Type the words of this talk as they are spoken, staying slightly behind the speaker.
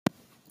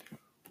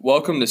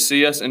Welcome to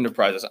CS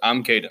Enterprises.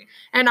 I'm Caden.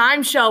 And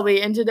I'm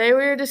Shelby, and today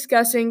we are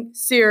discussing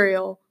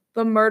Serial,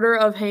 the murder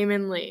of Hae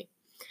Min Lee.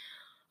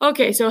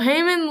 Okay, so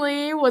Hae Min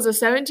Lee was a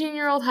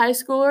 17-year-old high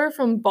schooler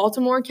from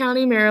Baltimore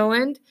County,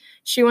 Maryland.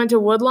 She went to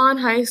Woodlawn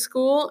High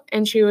School,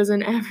 and she was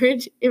an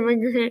average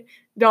immigrant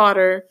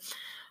daughter.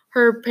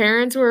 Her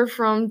parents were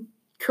from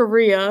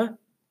Korea,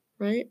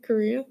 right?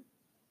 Korea?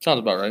 Sounds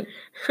about right.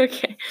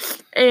 Okay.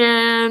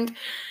 And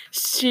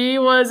she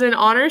was an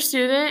honor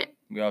student.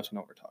 We also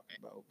know what we're talking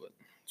about, but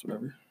it's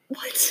whatever.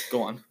 What?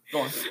 Go on.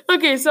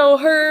 Okay,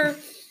 so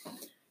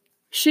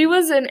she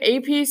was an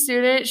AP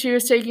student. She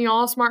was taking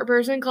all smart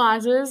person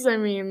classes. I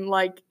mean,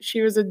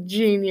 she was a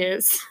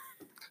genius.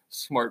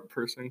 Smart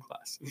person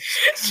classes.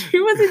 She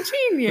was a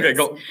genius. Okay,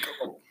 go.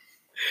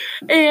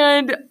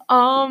 And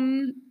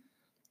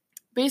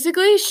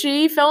basically,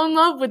 she fell in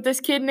love with this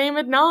kid named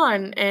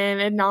Adnan, and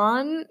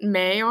Adnan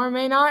may or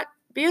may not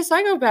be a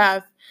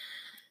psychopath.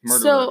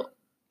 Murderer.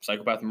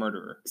 Psychopath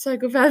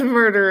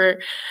murderer.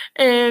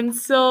 And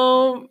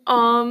so,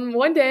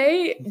 one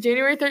day,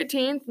 January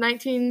 13th,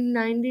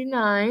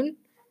 1999,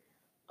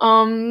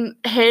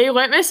 Hae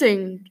went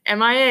missing,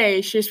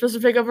 MIA. She was supposed to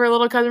pick up her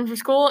little cousin from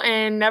school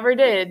and never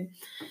did.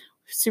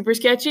 Super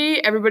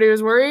sketchy. Everybody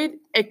was worried,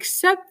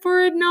 except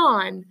for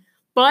Adnan.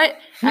 But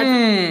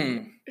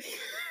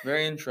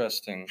very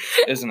interesting,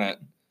 isn't it?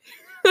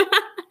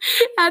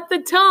 At the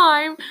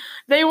time,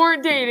 they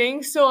weren't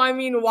dating, so I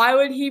mean, why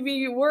would he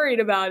be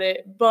worried about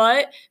it?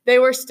 But they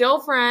were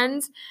still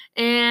friends,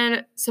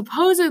 and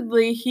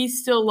supposedly he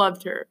still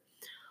loved her.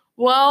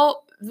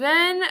 Well,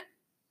 then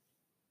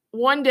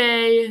one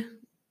day,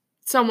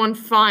 someone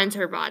finds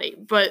her body,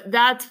 but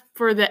that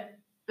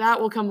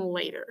will come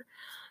later.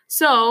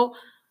 So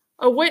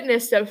a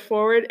witness steps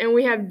forward, and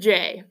we have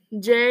Jay.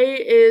 Jay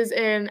is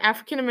an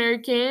African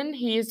American.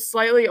 He's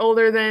slightly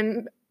older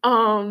than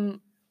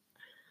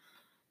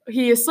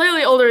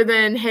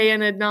Hae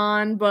and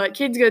Adnan, but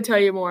Kate's going to tell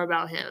you more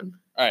about him.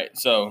 All right,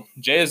 so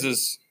Jay is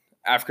this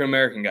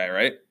African-American guy,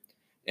 right?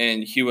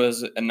 And he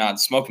was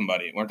Adnan's smoking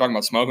buddy. When we're talking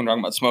about smoking, we're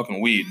talking about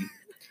smoking weed.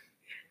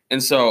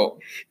 And so...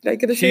 Did I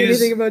get to say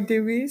anything about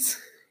doobies?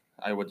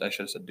 I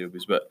should have said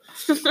doobies, but...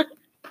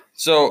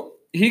 So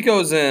he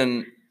goes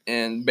in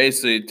and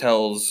basically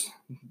tells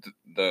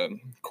the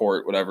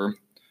court, whatever,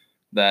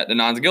 that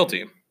Adnan's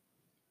guilty.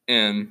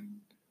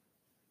 And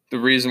the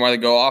reason why they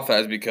go off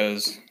that is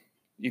because...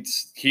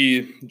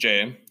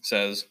 Jay,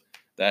 says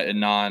that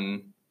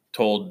Adnan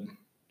told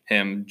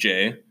him,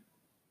 Jay,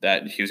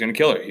 that he was going to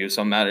kill her. He was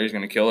he was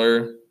going to kill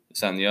her,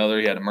 this and the other.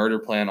 He had a murder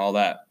plan, all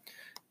that.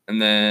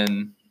 And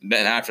then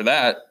after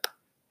that,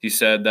 he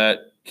said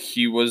that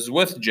he was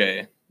with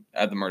Jay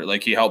at the murder.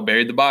 Like, he helped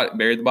bury the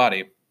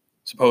body,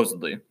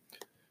 supposedly.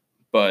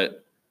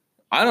 But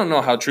I don't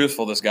know how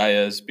truthful this guy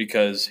is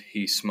because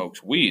he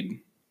smokes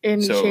weed.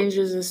 And he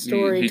changes his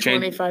story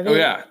 25 Oh,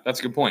 yeah,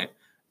 that's a good point.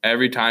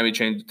 Every time he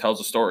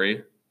tells a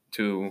story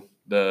to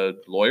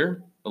the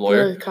lawyer,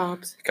 the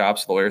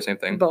cops, lawyer, same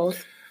thing.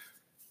 Both.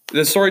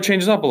 The story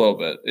changes up a little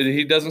bit.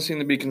 He doesn't seem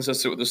to be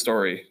consistent with the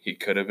story. He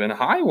could have been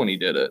high when he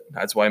did it.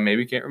 That's why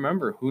maybe he can't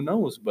remember. Who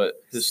knows?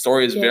 But his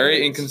story is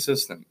very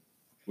inconsistent,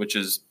 which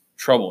is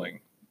troubling.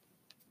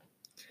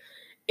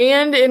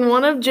 And in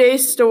one of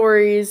Jay's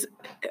stories,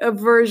 a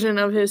version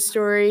of his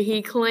story,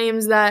 he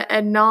claims that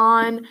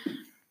Adnan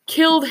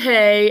killed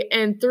Hae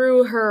and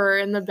threw her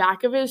in the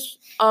back of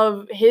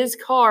his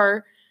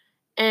car,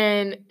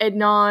 and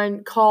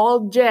Adnan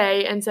called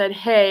Jay and said,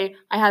 "Hey,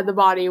 I had the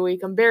body. Will you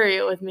come bury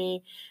it with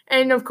me?"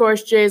 And of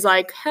course, Jay's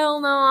like,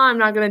 "Hell no, I'm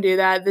not gonna do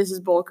that. This is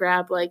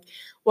bullcrap."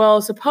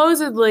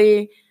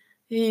 Supposedly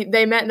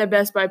they met in a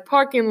Best Buy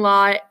parking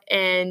lot,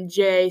 and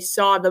Jay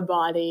saw the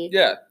body.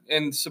 Yeah,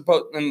 and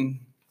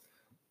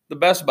the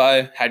Best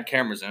Buy had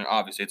cameras in it.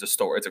 Obviously, it's a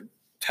store. It's a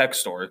tech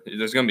store.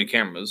 There's gonna be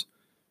cameras,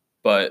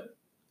 but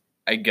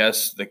I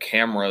guess the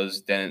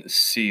cameras didn't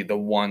see the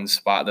one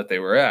spot that they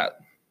were at,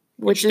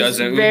 which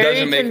doesn't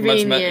make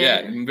much sense.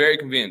 Yeah, very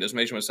convenient. Doesn't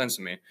make too much sense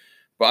to me.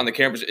 But on the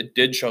cameras, it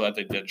did show that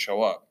they did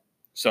show up.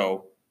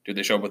 So, did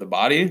they show up with a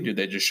body? Did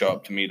they just show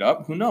up to meet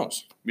up? Who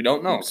knows? We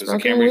don't know because the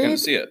camera couldn't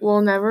see it. We'll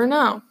never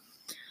know.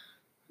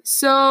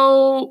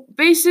 So,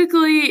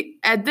 basically,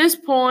 at this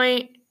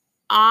point,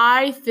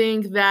 I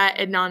think that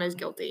Adnan is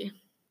guilty.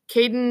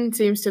 Caden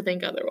seems to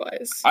think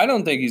otherwise. I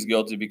don't think he's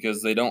guilty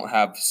because they don't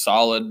have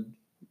solid...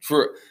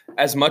 For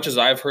as much as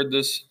I've heard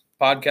this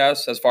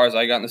podcast, as far as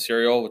I got in the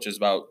Serial, which is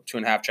about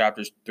 2.5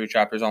 chapters, 3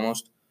 chapters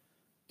almost,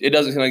 it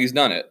doesn't seem like he's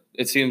done it.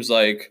 It seems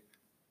like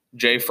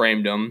Jay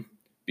framed him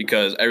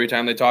because every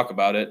time they talk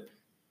about it,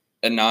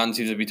 Adnan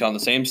seems to be telling the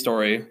same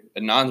story.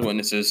 Adnan's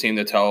witnesses seem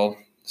to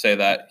say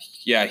that,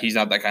 yeah, he's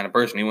not that kind of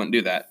person. He wouldn't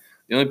do that.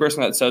 The only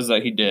person that says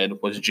that he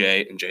did was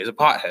Jay, and Jay's a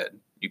pothead.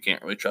 You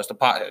can't really trust a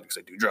pothead because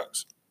they do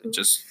drugs. It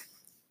just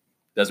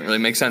doesn't really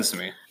make sense to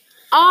me.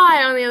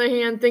 I, on the other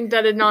hand, think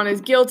that Adnan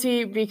is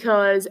guilty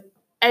because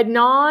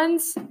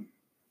Adnan's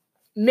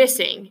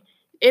missing.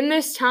 In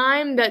this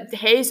time that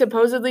Hae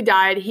supposedly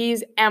died,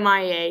 he's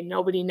MIA.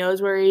 Nobody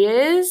knows where he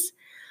is.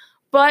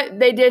 But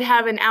they did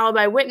have an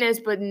alibi witness,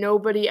 but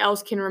nobody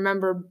else can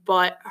remember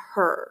but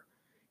her.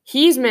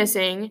 He's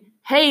missing.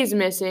 Hay's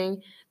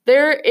missing.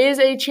 There is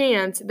a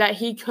chance that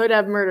he could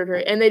have murdered her,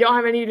 and they don't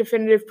have any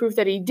definitive proof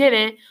that he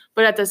didn't,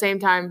 but at the same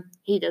time,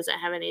 he doesn't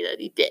have any that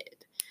he did.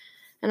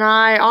 And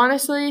I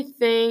honestly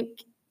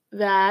think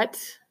that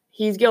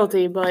he's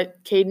guilty,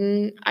 but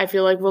Caden, I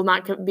feel like, will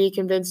not be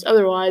convinced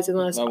otherwise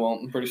unless I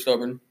won't. I'm pretty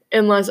stubborn.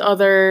 Unless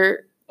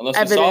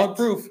it's solid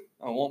proof,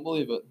 I won't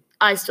believe it.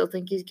 I still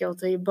think he's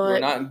guilty, but we're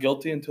not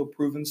guilty until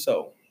proven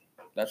so.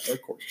 That's our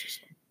court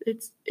system.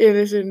 It's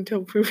innocent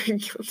until proven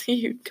guilty,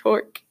 you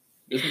dork.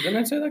 Didn't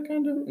I say that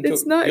kind of?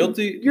 It's not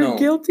guilty. You're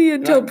guilty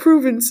until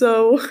proven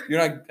so. You're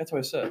not. That's what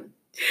I said.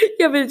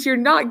 Yeah, but you're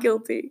not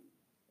guilty.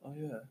 Oh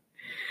yeah.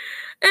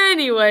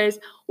 Anyways,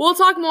 we'll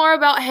talk more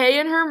about Hay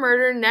and her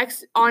murder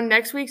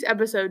next week's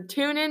episode.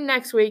 Tune in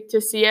next week to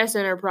CS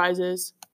Enterprises.